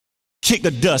Kick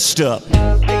the dust up.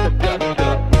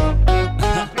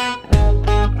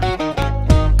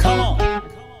 Come on.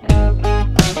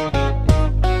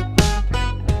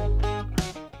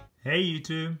 Hey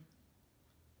YouTube,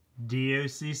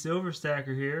 DOC Silver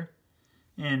Stacker here,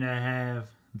 and I have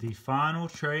the final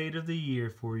trade of the year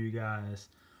for you guys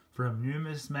from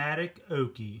Numismatic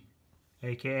Okie,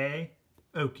 aka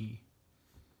Okie.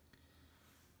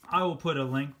 I will put a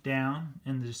link down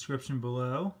in the description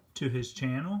below to his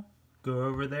channel. Go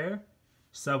over there,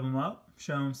 sub him up,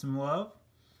 show him some love,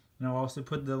 and I'll also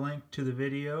put the link to the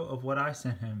video of what I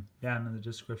sent him down in the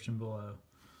description below.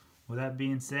 With that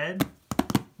being said,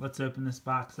 let's open this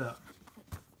box up.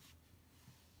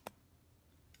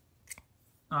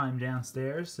 I'm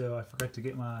downstairs, so I forgot to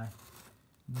get my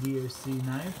DOC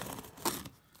knife,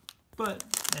 but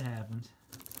it happens.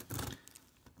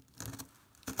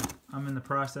 I'm in the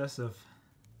process of,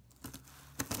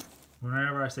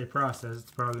 whenever I say process, it's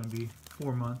probably going to be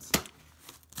 4 months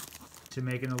to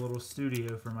making a little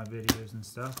studio for my videos and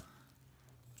stuff.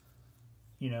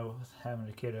 You know, with having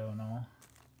a kiddo and all.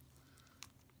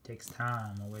 Takes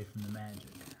time away from the magic.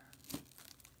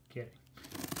 Kidding.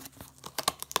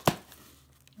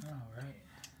 Alright.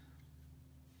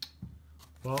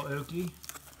 Well, Okie,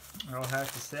 I'll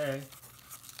have to say,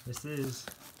 this is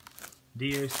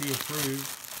DOC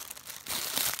approved.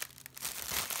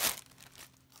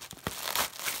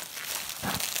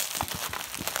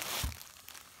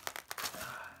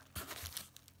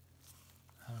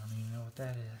 I don't even know what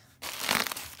that is.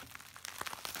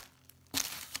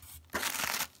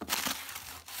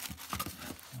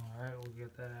 Alright, we'll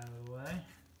get that out of the way.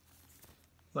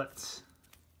 Let's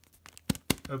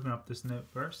open up this note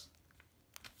first.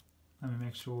 Let me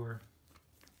make sure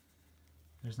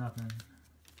there's nothing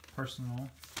personal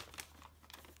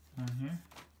on here.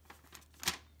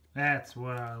 That's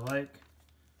what I like.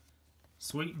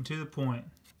 Sweet and to the point.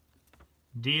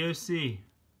 DOC,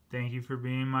 thank you for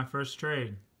being my first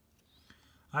trade.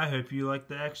 I hope you like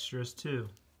the extras too.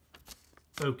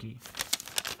 Okie.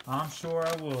 I'm sure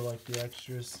I will like the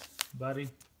extras, buddy.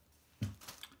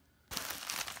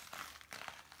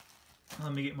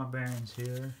 Let me get my bearings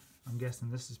here. I'm guessing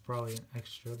this is probably an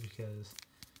extra because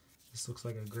this looks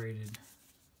like a graded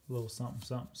little something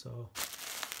something, so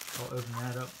I'll open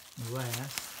that up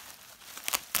last.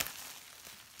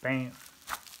 Bam.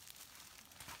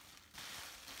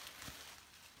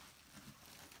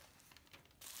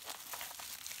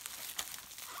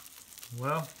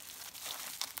 Well,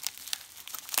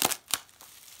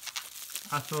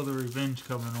 I feel the revenge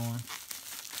coming on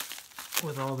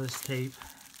with all this tape.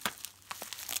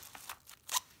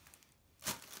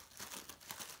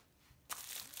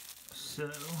 So,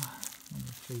 let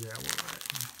me figure out where we're at.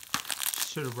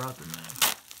 Should have brought the knife.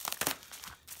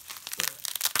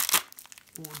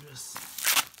 But we'll just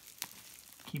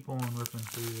keep on ripping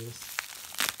through this.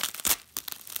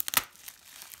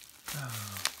 Oh,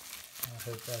 I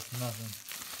hope that's nothing.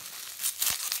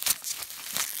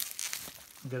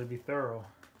 I'm gonna be thorough.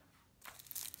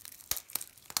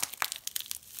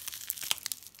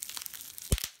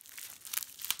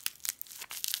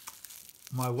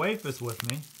 My wife is with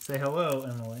me. Say hello,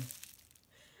 Emily.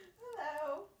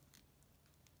 Hello.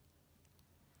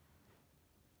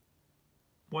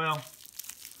 Well,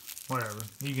 whatever.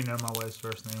 You can know my wife's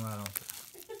first name. I don't care.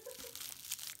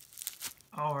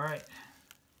 Alright.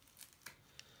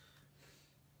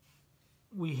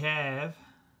 We have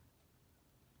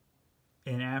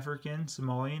an African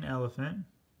Somalian elephant.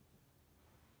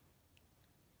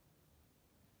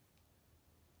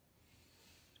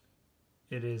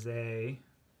 It is a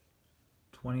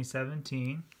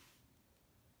 2017.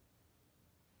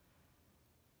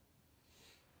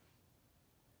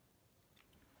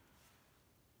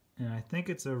 And I think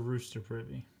it's a rooster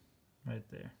privy right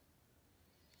there.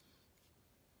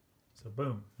 So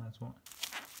boom, that's one.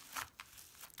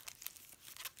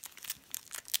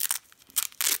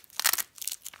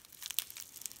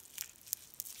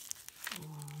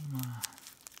 Ooh, my.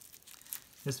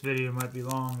 This video might be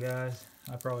long, guys.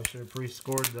 I probably should have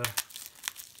pre-scored the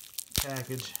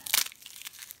package.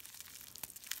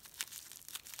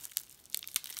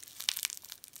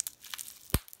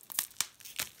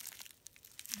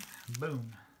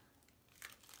 Boom.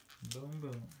 Boom,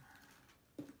 boom.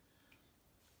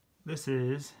 This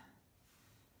is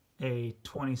a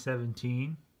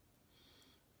 2017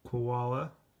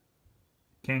 koala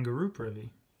kangaroo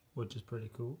privy, which is pretty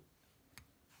cool.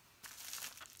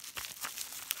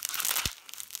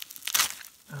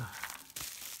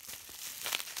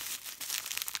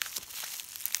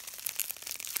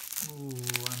 Ooh, I know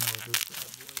what this bad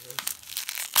boy is.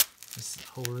 This is the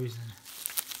whole reason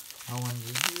I wanted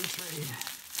to do a trade.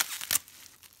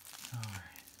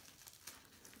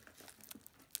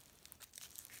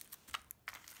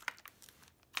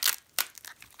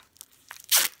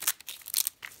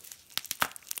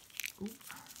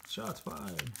 Shots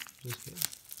fired. Just kidding.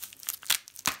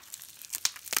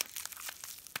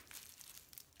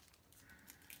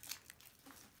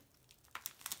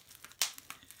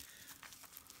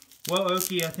 Well,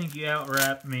 Okie, I think you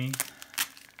out-wrapped me.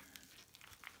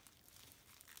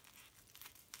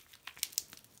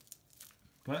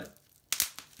 But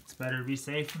it's better to be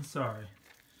safe than sorry.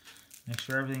 Make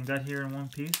sure everything got here in one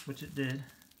piece, which it did.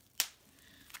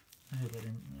 I hope I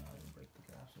didn't break the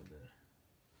glass so good.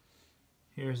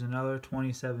 Here's another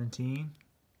 2017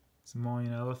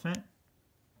 Samoan Elephant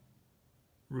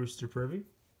Rooster Privy.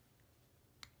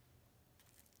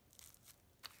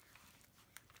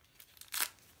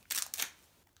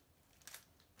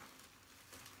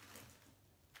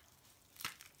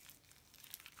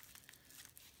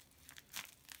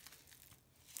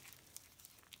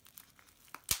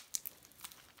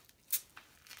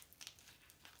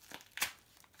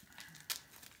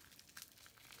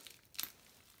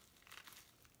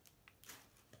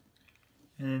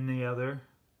 And then the other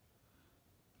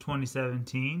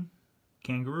 2017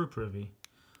 Kangaroo Privy.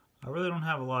 I really don't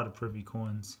have a lot of Privy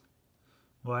coins.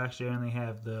 Well, actually I only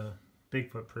have the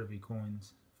Bigfoot Privy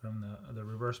coins from the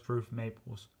reverse proof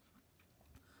maples.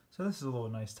 So this is a little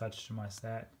nice touch to my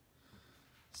stack.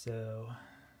 So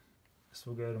this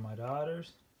will go to my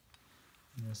daughters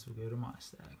and this will go to my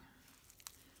stack.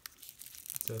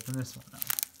 Let's open this one up.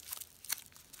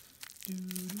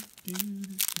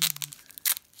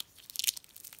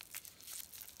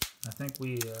 I think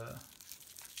we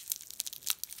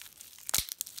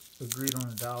agreed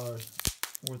on $1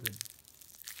 worth of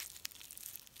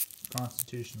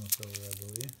constitutional silver, I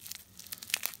believe.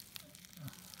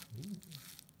 Ooh.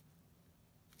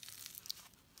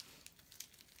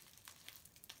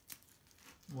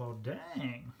 Well,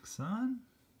 dang, son.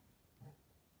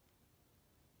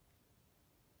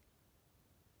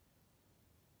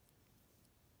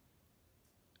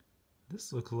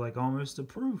 This looks like almost a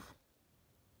proof.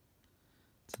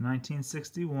 It's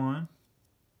 1961,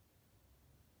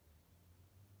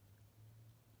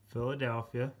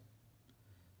 Philadelphia,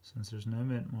 since there's no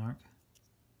mint mark.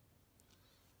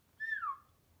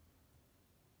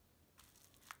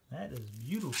 That is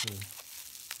beautiful.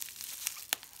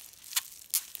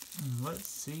 Let's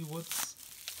see what's...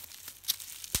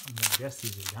 I'm going to guess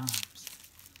these are dimes.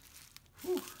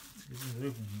 Whew, let's get this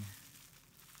open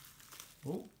here.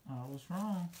 Oh, I was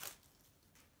wrong.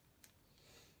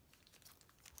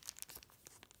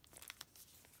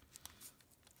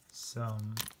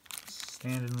 Some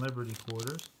Stand and Liberty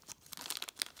quarters.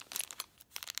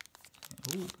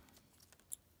 Ooh.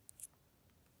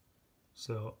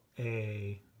 So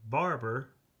a Barber,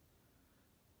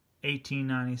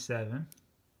 1897.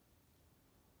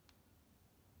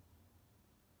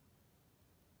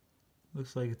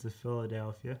 Looks like it's a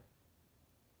Philadelphia.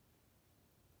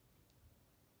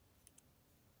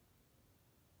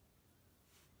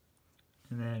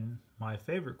 And then my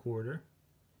favorite quarter,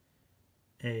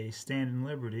 a Stand and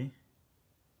Liberty,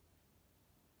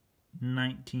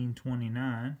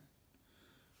 1929.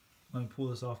 Let me pull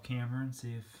this off camera and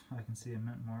see if I can see a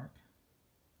mint mark.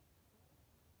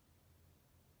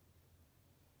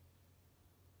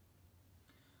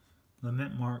 The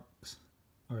mint marks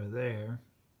are there,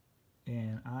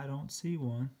 and I don't see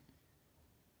one.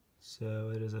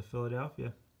 So it is a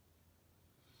Philadelphia.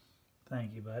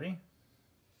 Thank you, buddy.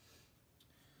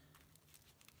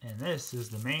 And this is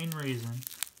the main reason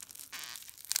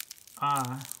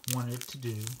I wanted to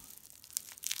do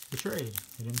the trade.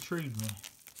 It intrigued me.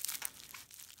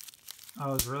 I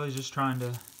was really just trying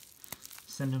to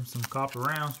send him some copper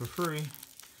rounds for free,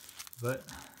 but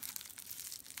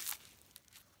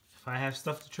if I have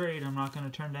stuff to trade, I'm not going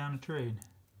to turn down a trade.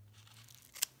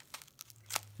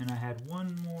 And I had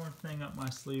one more thing up my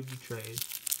sleeve to trade,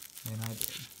 and I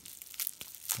did.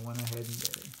 I went ahead and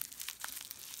did it.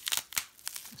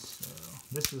 So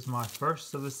this is my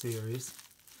first of a series,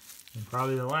 and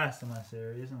probably the last of my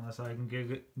series, unless I can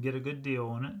get a good deal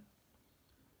on it.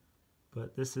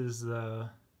 But this is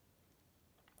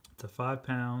it's a 5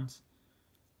 pounds,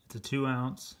 it's a 2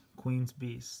 ounce Queen's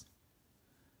Beast,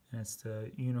 and it's the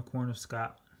Unicorn of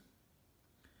Scotland.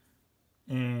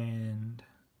 And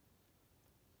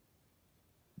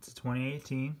it's a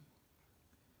 2018.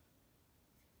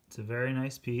 It's a very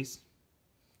nice piece.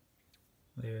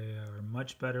 They are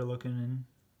much better looking in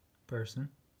person.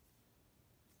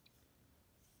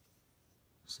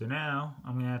 So now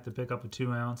I'm going to have to pick up a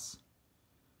 2 ounce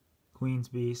Queen's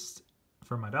Beast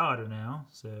for my daughter now,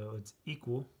 so it's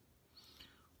equal.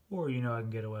 Or, you know, I can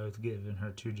get away with giving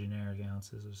her 2 generic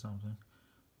ounces or something.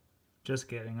 Just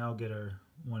kidding, I'll get her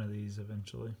one of these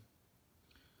eventually.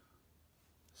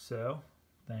 So,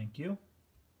 thank you.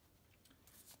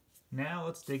 Now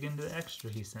let's dig into the extra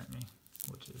he sent me,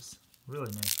 which is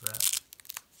really nice wrap.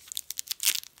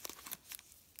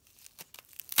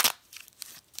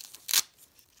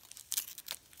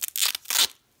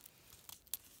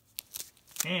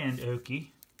 And Okie,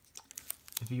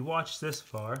 if you watched this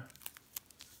far,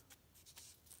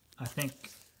 I think,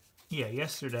 yeah,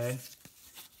 yesterday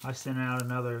I sent out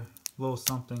another little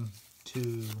something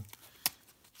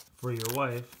for your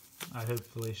wife.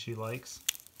 Hopefully she likes.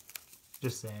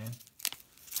 Just saying.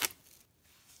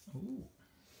 Ooh,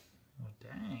 oh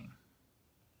dang.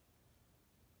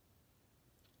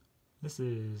 This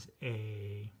is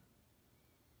a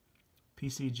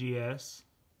PCGS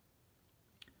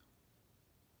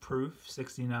Proof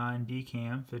 69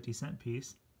 Decam 50-cent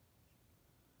piece.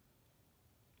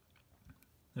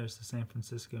 There's the San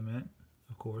Francisco Mint.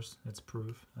 Of course, it's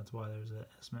proof. That's why there's a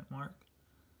S Mint mark.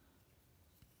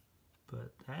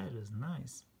 But that is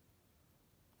nice.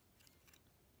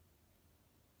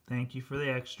 Thank you for the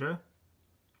extra.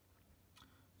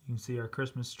 You can see our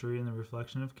Christmas tree in the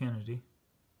reflection of Kennedy.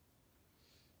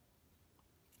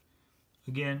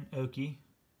 Again, Okie,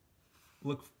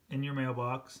 look in your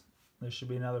mailbox. There should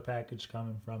be another package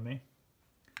coming from me.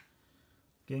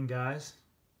 Again, guys,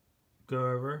 go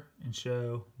over and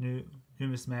show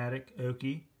Numismatic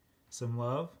Okie some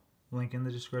love. Link in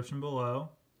the description below.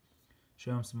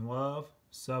 Show him some love.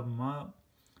 Sub him up.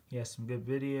 He has some good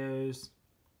videos.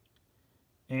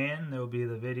 And there will be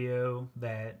the video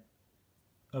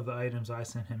of the items I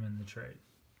sent him in the trade,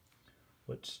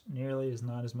 which nearly is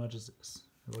not as much as this.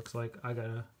 It looks like I got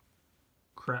a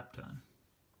crap ton.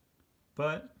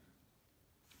 But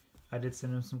I did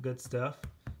send him some good stuff.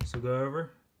 So go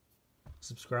over,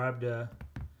 subscribe to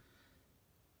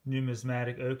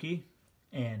Numismatic Okie,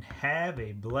 and have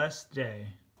a blessed day.